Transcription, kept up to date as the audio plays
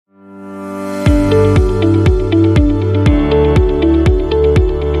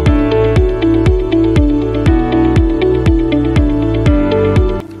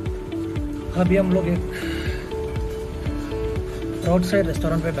हम लोग एक रोड साइड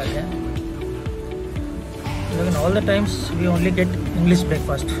रेस्टोरेंट पे बैठे हैं, लेकिन all the times we only get English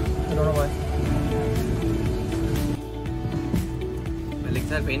breakfast. I don't know why. My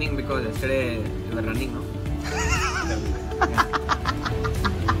legs are paining because yesterday we were running, no?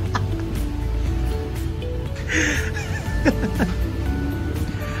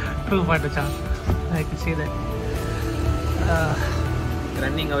 True for the chance. I can see that.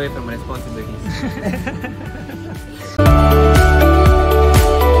 Running away from responsibilities.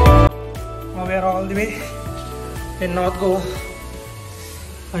 Now we are all the way in North Goa.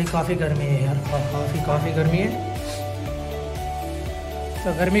 भाई काफ़ी गर्मी है यार, काफ़ी गर्मी है। तो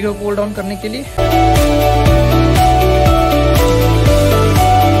गर्मी को कूल डाउन करने के लिए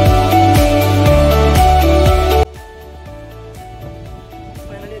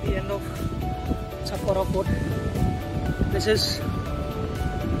finally the end of Chapora Fort. This is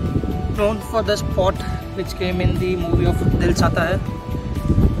known for the spot which came in the movie of Dil Chahta hai.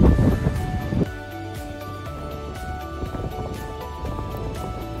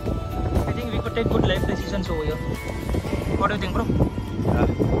 I think we could take good life decisions over here. What do you think, bro? Yeah.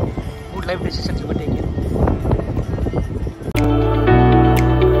 Good life decisions we could take here.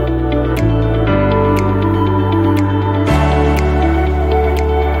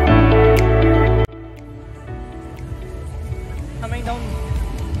 Coming down,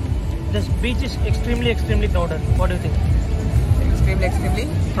 this beach is extremely crowded. What do you think? Extremely?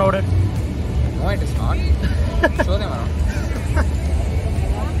 Crowded. No, it is not. Show them around.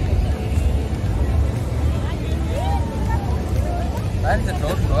 Where is the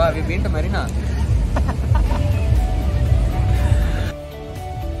North Goa? Have you been to Marina?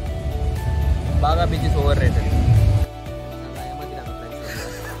 Baga beach is overrated.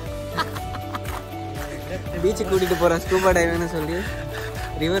 Beach கூட்டிட்டு போற scuba டைவிங்னு சொல்லி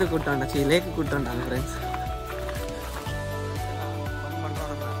river கூட்டாண்டாச்சு, lakh கூட்டாண்டாங்க friends.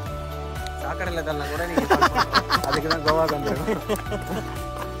 சாக்கடையில் தள்ளனா கூட நீங்க அதுக்கு தான் கோவாக்கு வந்துருக்கோம்.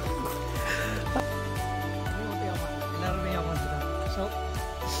 எல்லாருமே ஏமாத்துறாங்க. ஸோ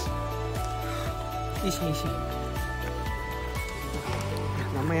ஈஸி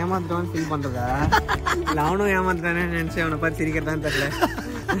நம்ம ஏமாத்துட்டோம்னு ஃபீல் பண்றதா இல்லை அவனும் ஏமாத்துட்டானே நினைச்சு அவனை பார்த்து சிரிக்கிறதான்னு தெரியல.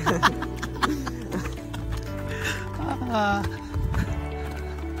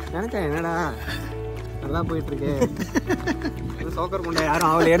 நினைச்சேன் என்னடா நல்லா போயிட்டு இருக்கு, சோக்கர் கொண்ட யாரும்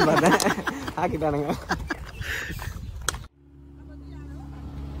ஆகலையேன்னு பார்த்தேன், ஆக்கிட்டானுங்க.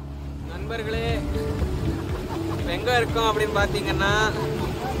 நண்பர்களே எங்க இருக்கோம் அப்படின்னு பாத்தீங்கன்னா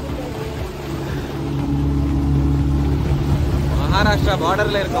மகாராஷ்டிரா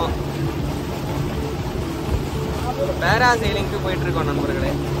பார்டர்ல இருக்கோம். பேரா சைலிங்க்கு போயிட்டு இருக்கோம்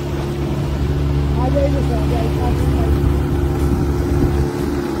நண்பர்களே.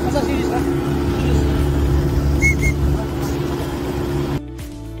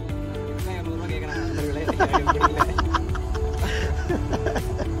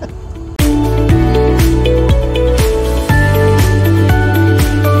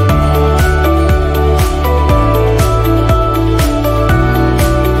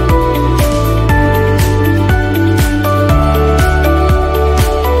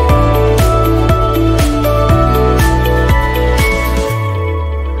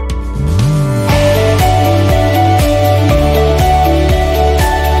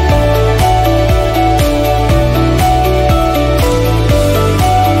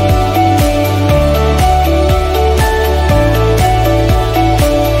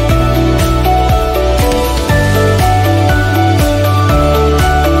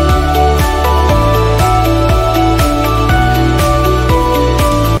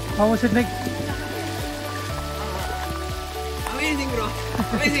 Amazing, bro.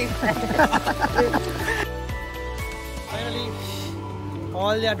 Amazing. Finally,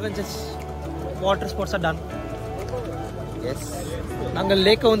 all the adventures, water sports are done. Yes. நாங்கள்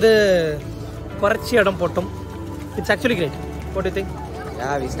லேக்கை வந்து குறைச்சி இடம் போட்டோம். It's actually great. What do you think?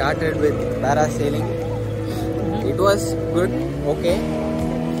 Yeah, we started with parasailing. It was good, okay.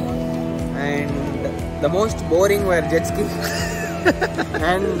 And the most boring were jet ski.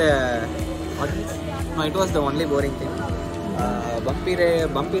 And what else? No, it was the only boring thing.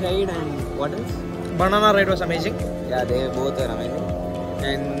 Bumpy ride and what else? Banana ride was amazing. Yeah, they both were amazing.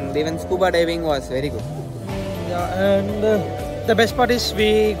 And even scuba diving was very good. Yeah, and the best part is we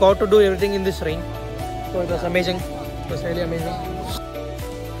got to do everything in this rain. So it was amazing. It was really amazing.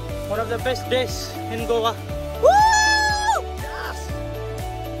 One of the best days in Goa. Woo! Yes!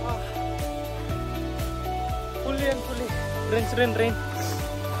 Fully and fully. Rain.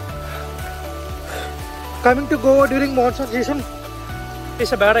 Coming to Goa during monsoon season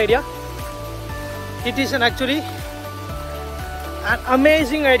is a bad idea. it is actually an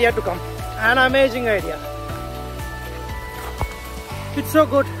amazing idea to come. An amazing idea. It's so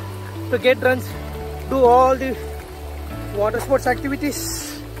good to get runs, do all the water sports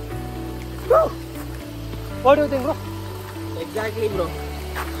activities. Woo! What do you think, bro? Exactly, bro.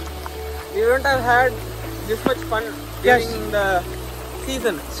 We wouldn't have had this much fun during the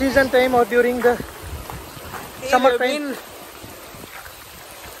season time or during the summer time.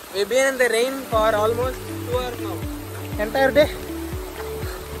 We've been in the rain for almost 2 hours now. Entire day.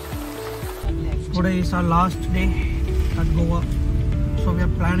 Today is our last day at Goa, so we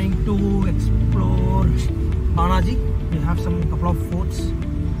are planning to explore Banaji. We have some couple of forts.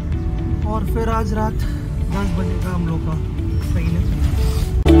 और फिर आज रात 10 बजे का हम लोग का train है.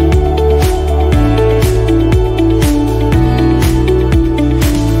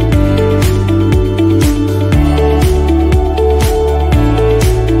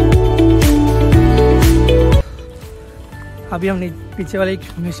 अभी हमने पीछे वाले एक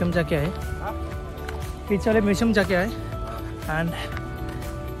म्यूजियम जाके आए. पीछे वाले म्यूजियम जाके आए. And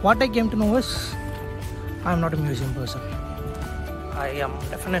what I came to know is I am not a museum person. I am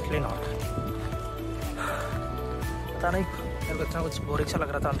definitely not. पता नहीं, मेरे को इतना कुछ बोरिंग सा लग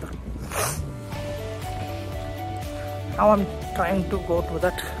रहा था अंदर. Now I'm trying to go to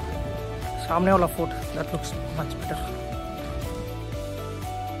that सामने वाला fort. That looks much better.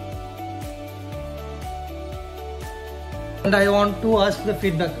 And I want to ask the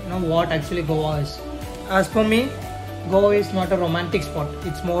feedback. You know what actually Goa is. As for me, Goa is not a romantic spot.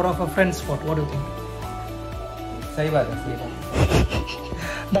 It's more of a friend spot. What do you think? सही बात है, सही बात.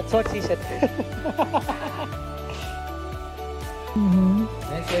 That's what she said.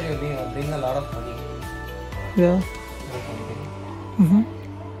 Next year you'll bring a lot of money. Yeah.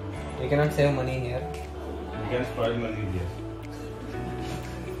 You cannot save money here. You can spoil money here.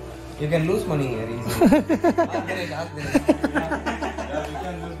 You can lose money here easily. Ask Naresh. Yeah, you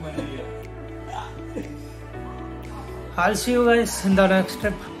can lose money here. I'll see you guys in the next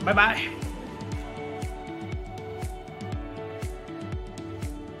trip. Bye bye.